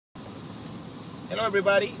Hello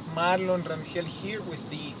everybody, Marlon Rangel here with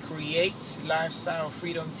the Create Lifestyle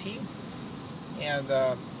Freedom team, and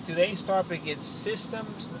today's topic is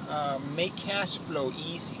systems make cash flow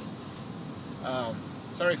easy.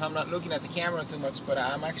 Sorry if I'm not looking at the camera too much, but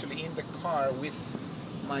I'm actually in the car with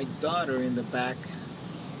my daughter in the back,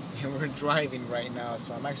 and we're driving right now,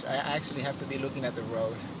 so I actually have to be looking at the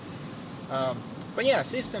road. But yeah,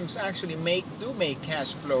 systems actually do make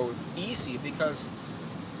cash flow easy because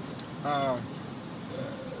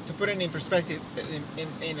to put it in perspective,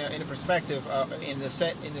 in the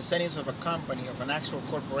settings of a company, of an actual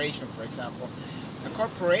corporation, for example, a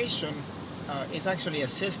corporation is actually a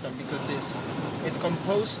system because it's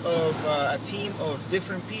composed of a team of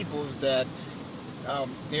different people that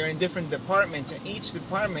they're in different departments, and each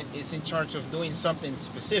department is in charge of doing something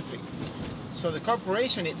specific. So the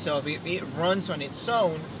corporation itself, it runs on its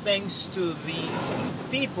own thanks to the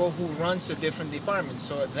people who runs the different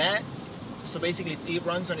departments. So basically it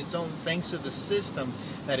runs on its own thanks to the system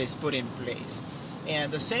that is put in place.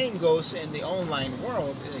 And the same goes in the online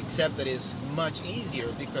world, except that it's much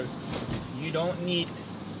easier because you don't need,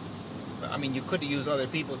 I mean, you could use other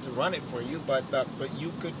people to run it for you, but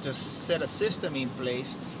you could just set a system in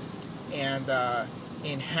place and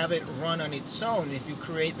have it run on its own if you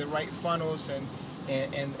create the right funnels and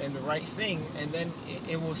the right thing, and then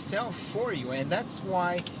it will sell for you. And that's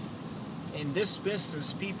why in this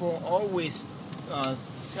business people always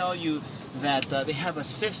tell you that they have a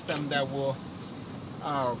system that will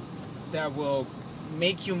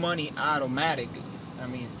make you money automatically. I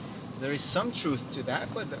mean, there is some truth to that,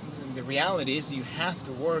 but the reality is you have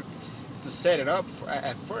to work to set it up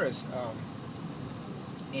at first.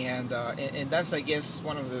 And that's, I guess,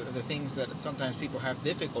 one of the things that sometimes people have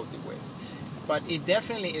difficulty with. But it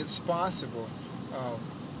definitely is possible.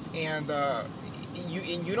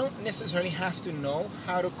 You don't necessarily have to know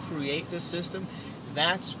how to create the system.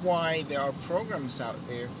 That's why there are programs out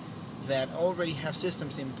there that already have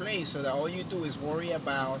systems in place, so that all you do is worry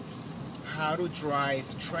about how to drive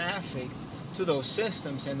traffic to those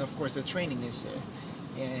systems, and of course the training is there.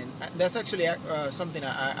 And that's actually something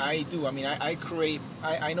I do. I mean,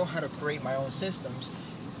 I know how to create my own systems,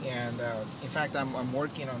 and in fact I'm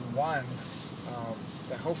working on one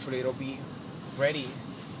that hopefully it'll be ready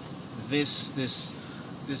this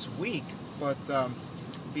week. But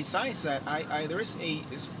besides that, there is a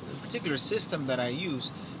particular system that I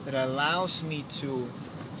use that allows me to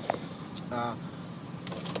hang on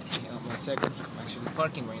one second, I'm actually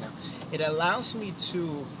parking right now. It allows me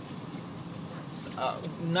to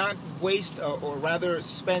not waste or rather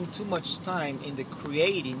spend too much time in the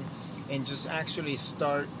creating, and just actually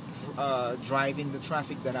start driving the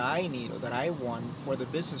traffic that I need or that I want for the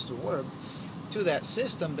business to work to that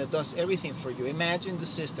system that does everything for you. Imagine the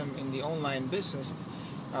system in the online business,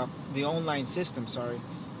 the online system, sorry.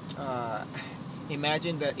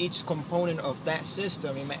 Imagine that each component of that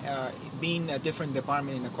system being a different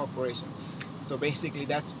department in a corporation. So basically,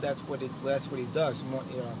 that's what it does.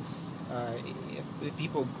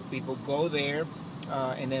 People go there,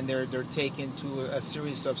 and then they're taken to a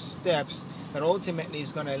series of steps that ultimately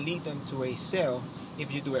is going to lead them to a sale if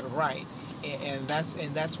you do it right. And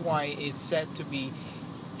that's why it's set to be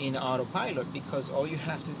in autopilot, because all you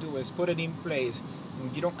have to do is put it in place.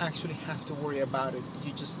 You don't actually have to worry about it.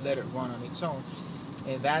 You just let it run on its own,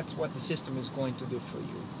 and that's what the system is going to do for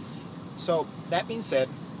you. So that being said,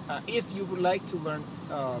 if you would like to learn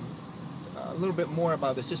a little bit more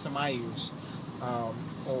about the system I use,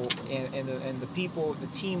 and the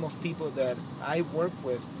team of people that I work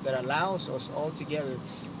with, that allows us all together,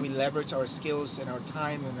 we leverage our skills and our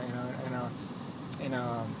time and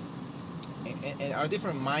our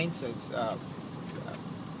different mindsets.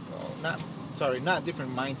 Not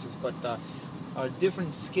different mindsets, but our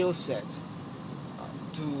different skill sets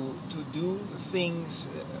to do things.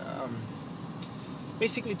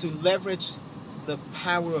 Basically, to leverage the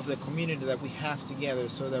power of the community that we have together,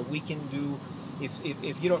 so that we can do.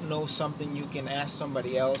 If you don't know something, you can ask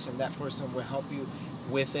somebody else, and that person will help you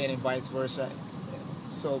with it, and vice versa.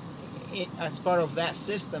 So, as part of that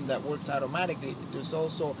system that works automatically, there's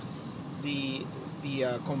also the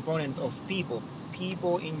component of people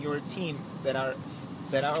in your team that are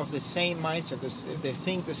of the same mindset. They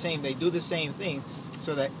think the same, they do the same thing,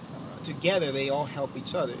 so that together they all help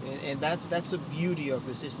each other. And that's the beauty of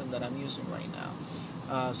the system that I'm using right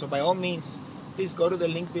now. So by all means, please go to the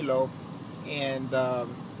link below, and all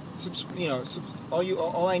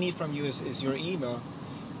I need from you is your email,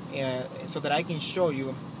 so that I can show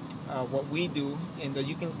you what we do, and that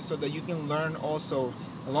you can learn also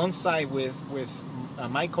alongside with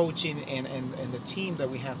my coaching and the team that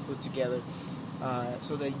we have put together,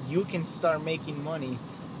 so that you can start making money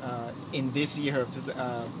in this year of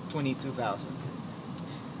 22,000.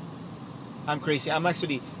 I'm crazy. I'm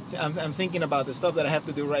thinking about the stuff that I have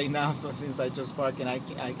to do right now. So since I just parked and I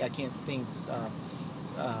can't think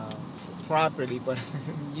properly. But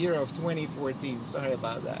year of 2014. Sorry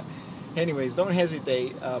about that. Anyways, don't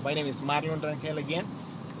hesitate. My name is Marlon Rangel again.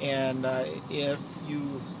 And if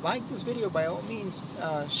you like this video, by all means,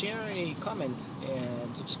 share a comment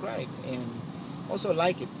and subscribe, and also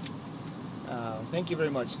like it. Thank you very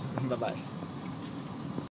much. Bye-bye.